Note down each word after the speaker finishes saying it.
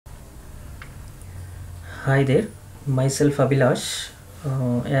Hi there, myself Abhilash.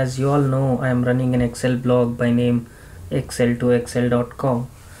 As you all know, I am running an Excel blog by name excel2excel.com,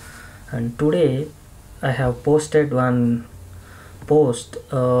 and today I have posted one post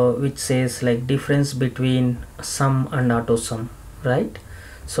which says like difference between sum and AutoSum, right?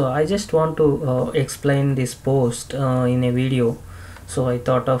 So I just want to explain this post in a video. So I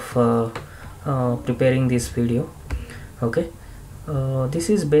thought of preparing this video. Okay, this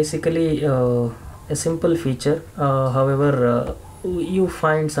is basically a simple feature, however you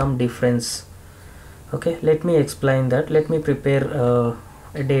find some difference. Okay, let me explain that. Let me prepare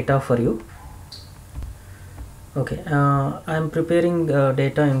a data for you. Okay, I am preparing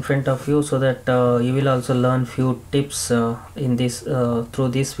data in front of you so that you will also learn few tips in this through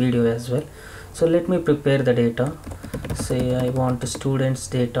this video as well. So let me prepare the data. Say I want students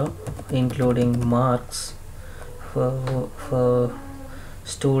data including marks for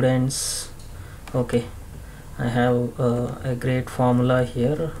students. Okay, I have a great formula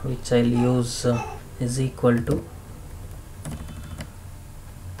here which I'll use, is equal to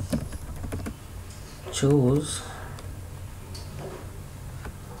choose,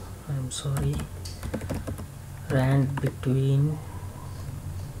 rand between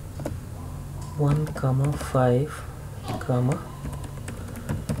 1 comma 5 comma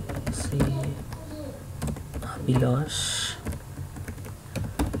say Abhilash,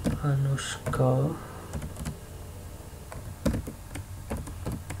 Anushka,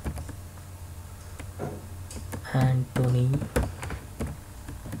 Anthony,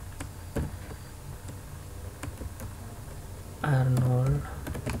 Arnold,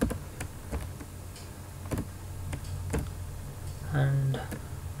 and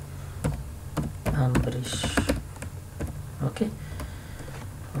Ambrish. Okay,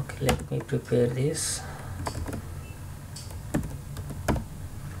 let me prepare this,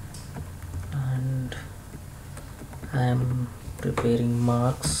 and I am preparing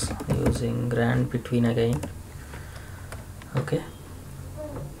marks using rand between again. Okay,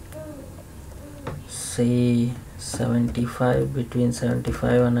 say 75, between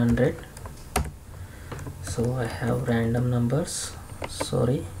 75 and 100. So I have random numbers,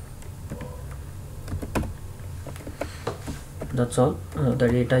 sorry. That's all. The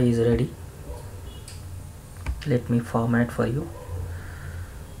data is ready. Let me format for you.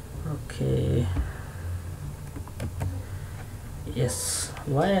 Okay, yes,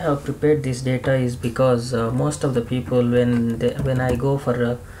 why I have prepared this data is because most of the people, when I go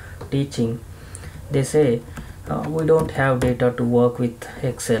for teaching, they say we don't have data to work with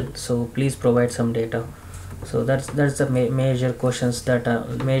Excel, so please provide some data. So that's the major question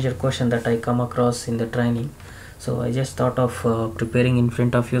that I come across in the training. So I just thought of preparing in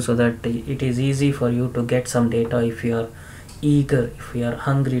front of you so that it is easy for you to get some data if you are eager, if you are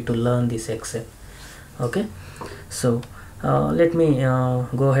hungry to learn this Excel. Okay, so let me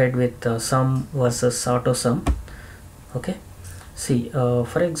go ahead with sum versus AutoSum. Okay, see,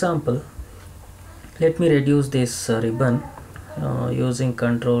 for example, let me reduce this ribbon using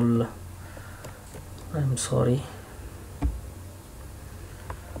control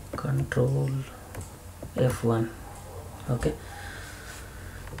F1. Okay,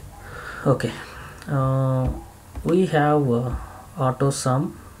 we have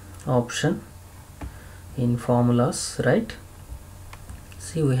AutoSum option in formulas, right?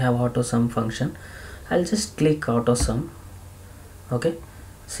 See, we have AutoSum function. I'll just click AutoSum. Okay,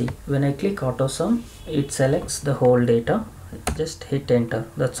 see, when I click AutoSum, it selects the whole data. Just hit enter,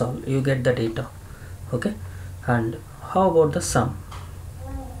 that's all, you get the data. Okay, and how about the sum,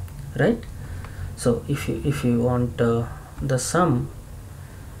 right? So if you want the sum,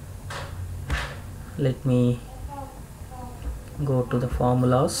 let me go to the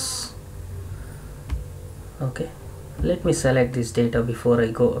formulas. Okay, let me select this data before I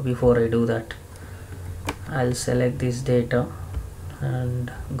do that. I'll select this data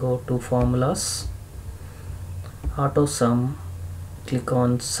and go to formulas, AutoSum, click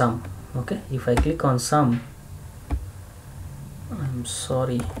on sum. Okay, if I click on sum,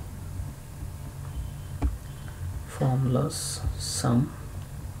 formulas, sum,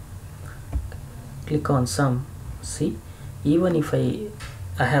 click on sum. See, even if I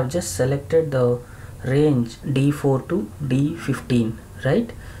have just selected the range D4 to D15,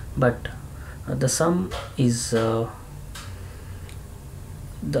 right? But the sum is the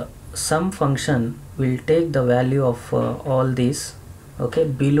sum function will take the value of all these, okay,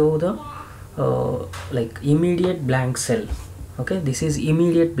 below the like immediate blank cell. Okay, this is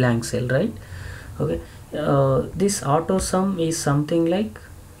immediate blank cell, right? Okay, this AutoSum is something like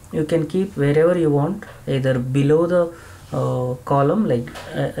you can keep wherever you want, either below the column, like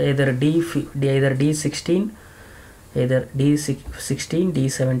either D16, either D16,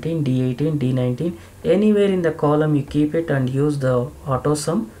 D17, D18, D19, anywhere in the column you keep it and use the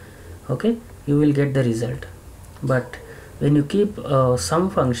AutoSum, okay, you will get the result. But when you keep sum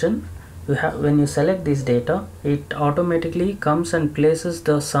function, when you select this data, it automatically comes and places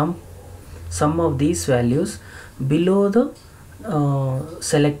the sum of these values below the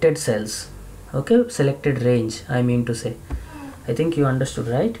selected cells, okay, selected range, I mean to say. I think you understood,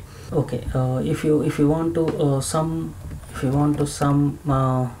 right? Okay, if you want to sum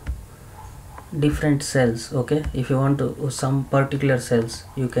different cells, okay, if you want to sum particular cells,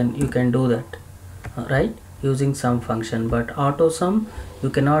 you can do that, right, using sum function. But AutoSum, you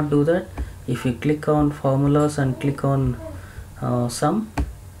cannot do that. If you click on formulas and click on sum,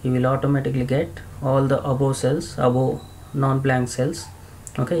 you will automatically get all the above cells, above non-blank cells,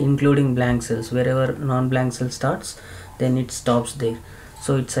 okay, including blank cells. Wherever non-blank cell starts, then it stops there.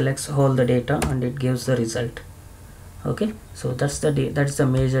 So it selects all the data and it gives the result. Okay, so that's the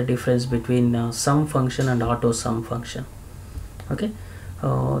major difference between sum function and AutoSum function. Okay,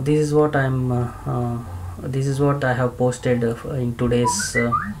 this is what I have posted in today's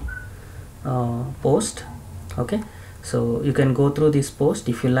post. Okay, so you can go through this post.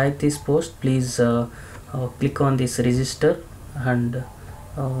 If you like this post, please click on this register and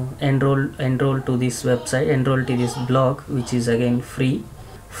enroll to this website, enroll to this blog, which is again free.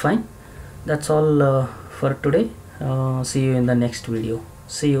 Fine, that's all for today. See you in the next video.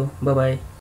 See you. Bye bye.